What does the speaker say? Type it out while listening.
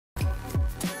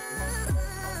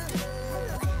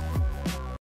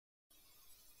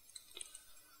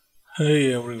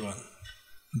Hey everyone,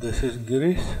 this is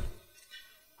Girish.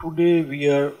 Today we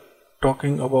are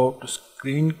talking about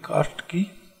screencast key,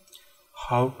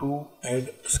 how to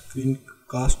add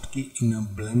screencast key in a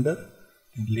Blender,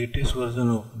 in latest version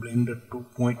of Blender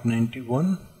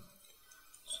 2.91.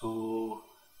 So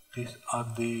these are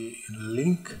the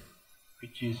link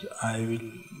which is I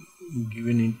will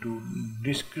given into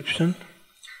description.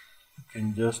 You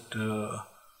can just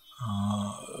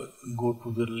go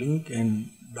to the link and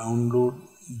download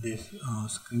this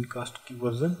screencast key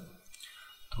version.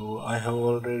 So I have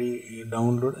already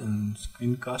downloaded an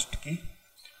screencast key,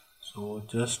 so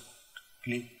just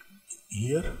click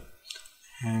here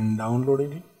and download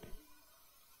it,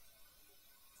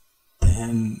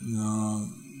 then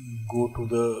go to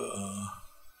the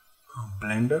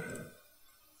Blender,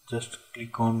 just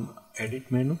click on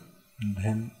edit menu,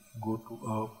 then go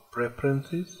to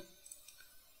preferences,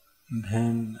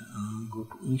 then go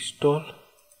to install,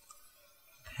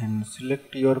 then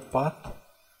select your path,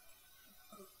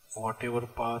 whatever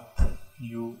path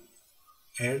you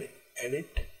add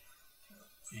it.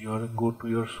 Go to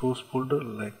your source folder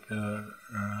like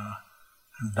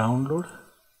download,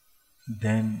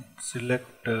 then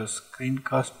select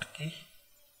screencast key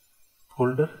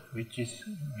folder which is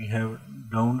we have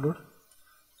download.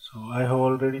 So I have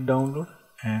already download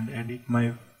and edit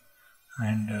my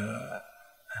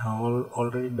have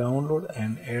already download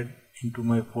and add into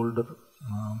my folder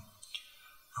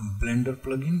Blender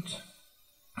plugins.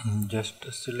 Just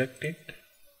select it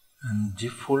and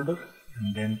zip folder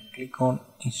and then click on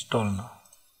install now.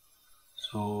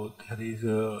 So there is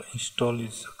install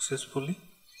is successfully.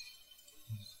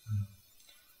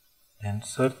 Then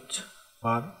search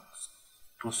bar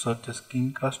to search a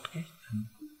screencast key and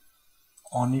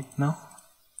on it now,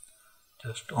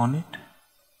 just on it,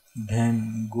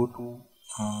 then go to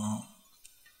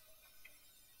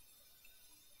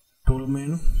tool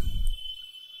menu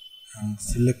and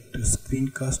select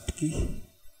screencast key.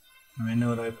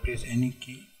 Whenever I press any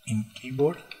key in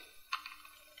keyboard,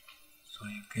 so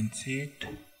you can see it.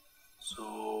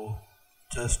 So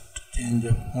just change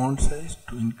the font size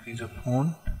to increase the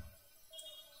font,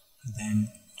 then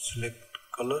select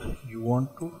color you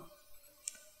want to,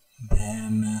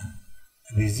 then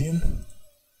region,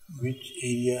 which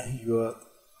area you are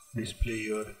display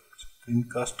your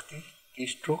screencast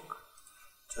keystroke.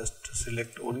 Just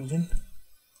select origin,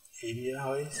 area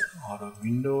wise or a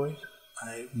window wise.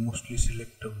 I mostly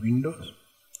select the windows.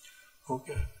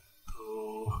 Okay,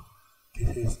 so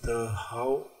this is the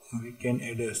how we can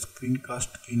add a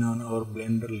screencast key on our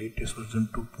Blender latest version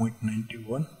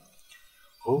 2.91.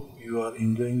 Hope you are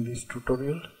enjoying this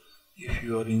tutorial. If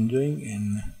you are enjoying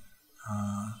and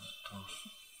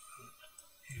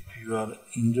if you are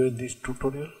enjoyed this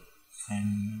tutorial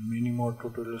and many more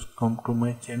tutorials come to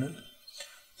my channel,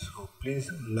 so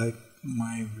please like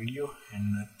my video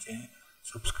and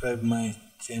subscribe my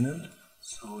channel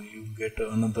so you get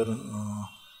another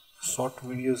short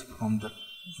videos from the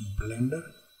Blender.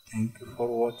 Thank you for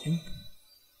watching.